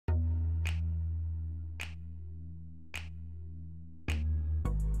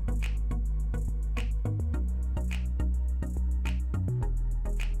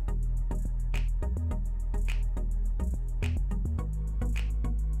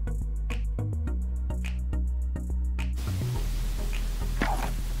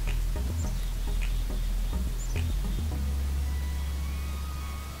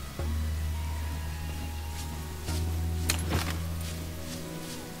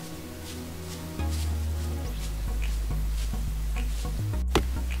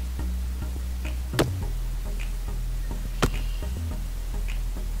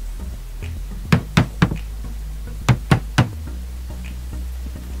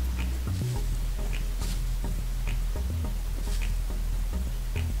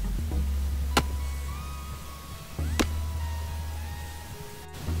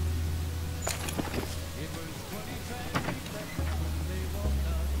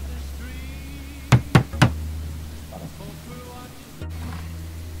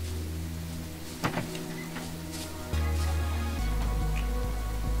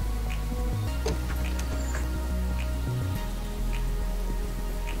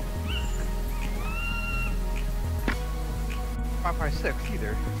5.56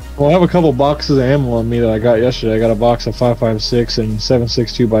 either. Well, I have a couple boxes of ammo on me that I got yesterday. I got a box of 5.56 and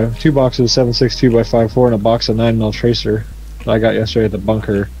 7.62 by 2 boxes of 7.62 by 5.4 and a box of 9mm tracer that I got yesterday at the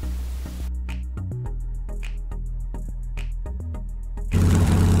bunker.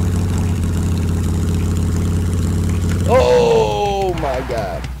 Oh my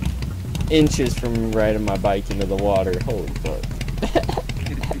god. Inches from riding my bike into the water. Holy fuck.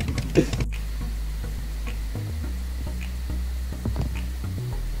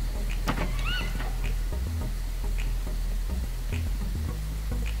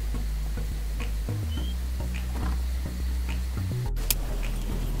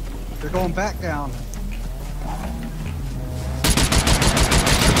 They're going back down.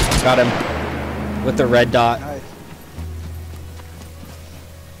 Got him. With the red dot. Nice.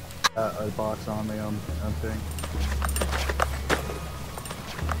 A box on me on thing.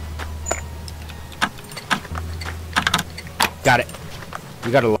 Got it.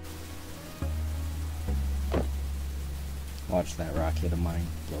 You gotta watch that rocket of mine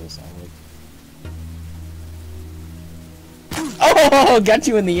blow solid. Oh, got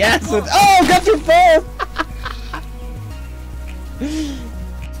you in the ass with. Oh, got you both.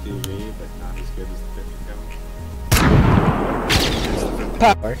 TV, but not as good as the 50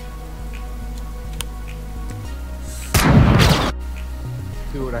 gun. Power.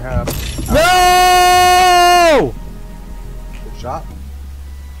 See what I have. No! Good shot.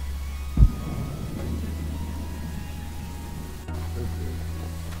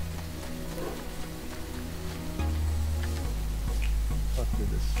 Let's do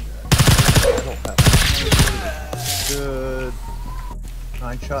this shit. I don't have good.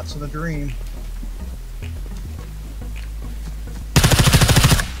 9 shots in a dream.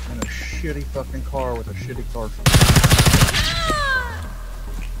 In a shitty fucking car with a shitty car.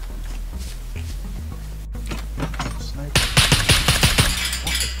 Sniper.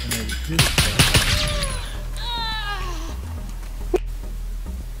 What can I do?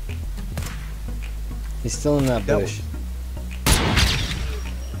 He's still in that bush.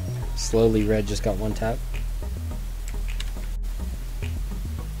 Slowly, red just got one tap.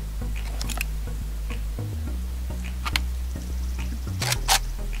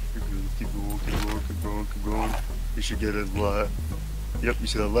 Keep going. You should get it left. Yep, you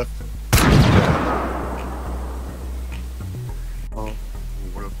see that left? Oh,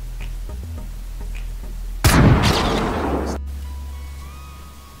 what up?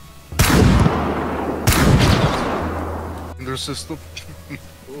 In their system.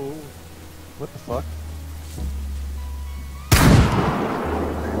 Oh, what the fuck?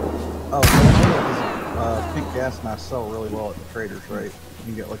 Oh, so pink gas masks sell really well at the traders, right? You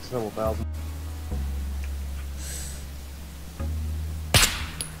can get like several thousand.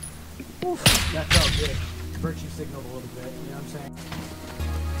 Oof, that felt good. Virtue signaled a little bit, you know what I'm saying?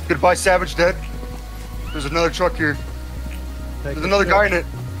 Goodbye, Savage dead. There's another truck here. There's another guy in it.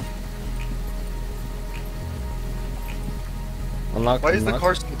 Unlock. Why is the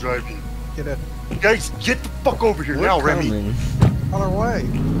car still driving? Get it. Guys, get the fuck over here now, Remy. Other way.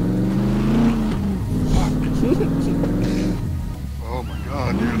 Oh my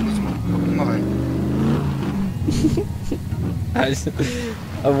god, dude, this is my fucking mind.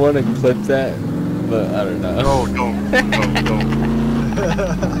 I want to clip that, but I don't know. No, don't.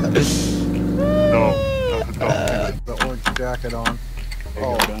 No. The orange jacket on.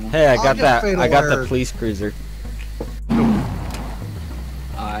 Oh, Hey, I got that. fatal I got the error. police cruiser.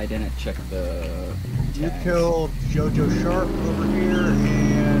 I didn't check the You tags. killed JoJo Sharp over here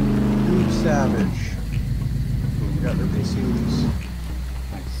and Dude Savage. You got their PCs.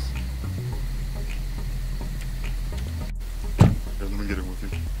 Nice. Here, let me get it with you.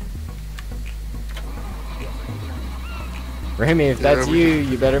 Remy, if that's you,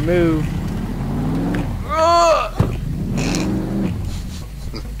 you better move.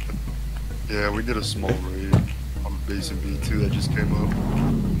 Yeah, we did a small raid on base in B2 that just came up.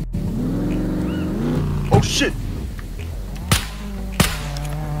 Oh shit!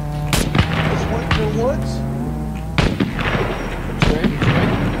 Just went to the woods.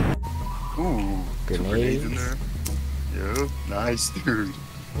 Ooh, two grenades in there. Yeah, nice, dude.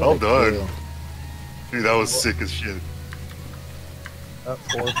 Well What a done. kill. Dude, that was sick as shit. That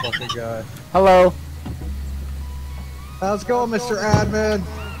poor fucking guy. Hello. How's it going, Mr. Admin?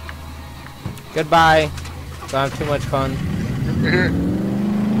 Goodbye. Don't have too much fun.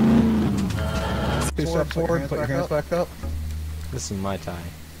 Two steps forward, put your hands back up. This is my tie.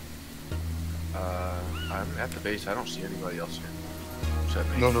 I'm at the base. I don't see anybody else here. Except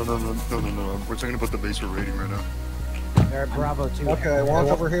me. No. We're talking about the base we're raiding right now. They're at Bravo 2. Okay, walk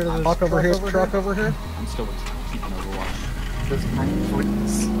over here to this truck over here. I'm still keeping Overwatch. this kind,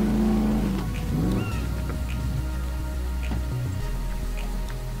 please?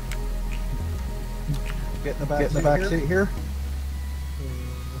 Get in the back seat here.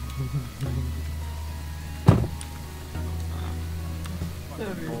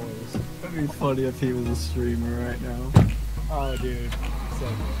 That'd be funny if he was a streamer right now. Oh, dude. So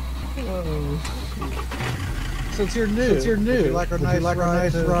good. Since you're new, would you like a nice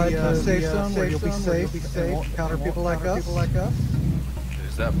ride to Safe Zone where you'll be safe and won't encounter people like us?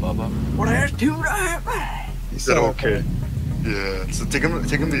 Is that Bubba? What has to happen? He said okay. Yeah, so take him to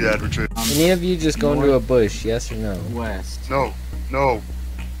the adventure. Any of you just go into a bush, yes or no? West. No, no.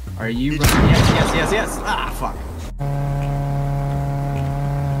 Are you running? Yes. Ah, fuck.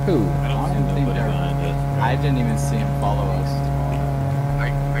 Who? I didn't even see him follow us.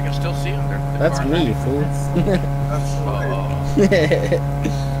 I can still see him. They're That's far me, back. fool.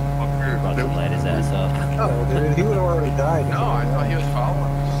 About to light his ass up. Oh, dude, he would have already died. No, I thought he was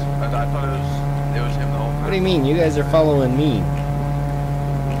following us. I thought it was him the whole time. What do you mean? You guys are following me.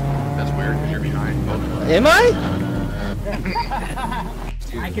 That's weird because you're behind both of us. Am I?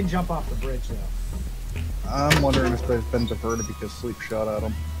 I can jump off the bridge though. I'm wondering if they've been diverted because sleep shot at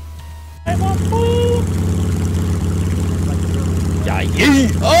them.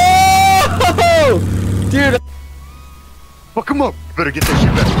 Oh! Dude! Fuck him up! You better get that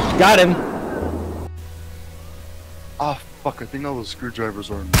shit back. Got him! Ah, fuck, I think all those screwdrivers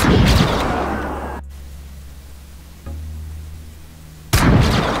are in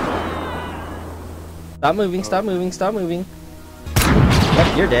Stop moving, stop moving, stop moving.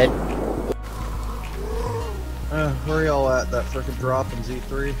 Yep, you're dead. Where are y'all at? That frickin' drop in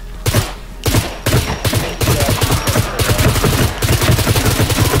Z3?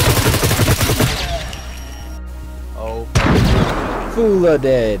 Oh. Fula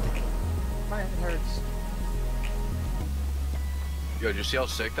dead. My head hurts. Yo, did you see how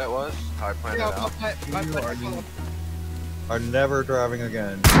sick that was? How I planned it out? You are never driving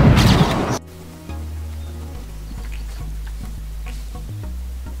again.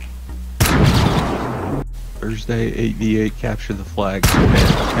 Thursday, 8v8, capture the flag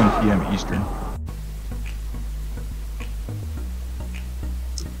at 10 p.m. Eastern.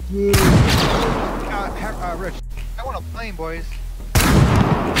 Rich, I want a plane, boys.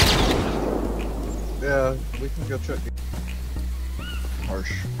 Yeah, we can go check it.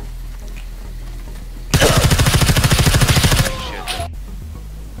 Harsh.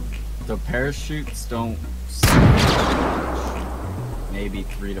 The parachutes don't. Maybe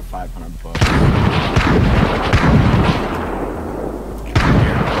 300 to 500 bucks.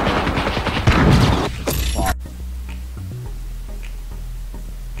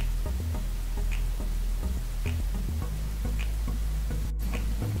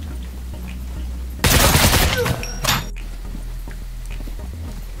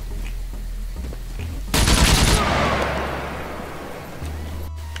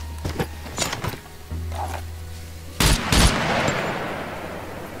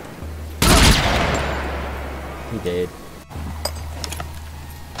 He did.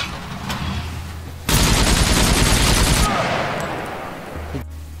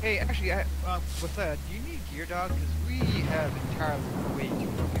 Hey, actually, what's that? Do you need gear, dog? Because we have entirely way too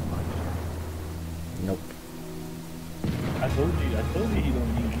broken punch. Nope. I told you he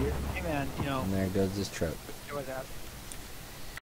don't need gear. Hey, man, you know. And there goes this truck. It was that.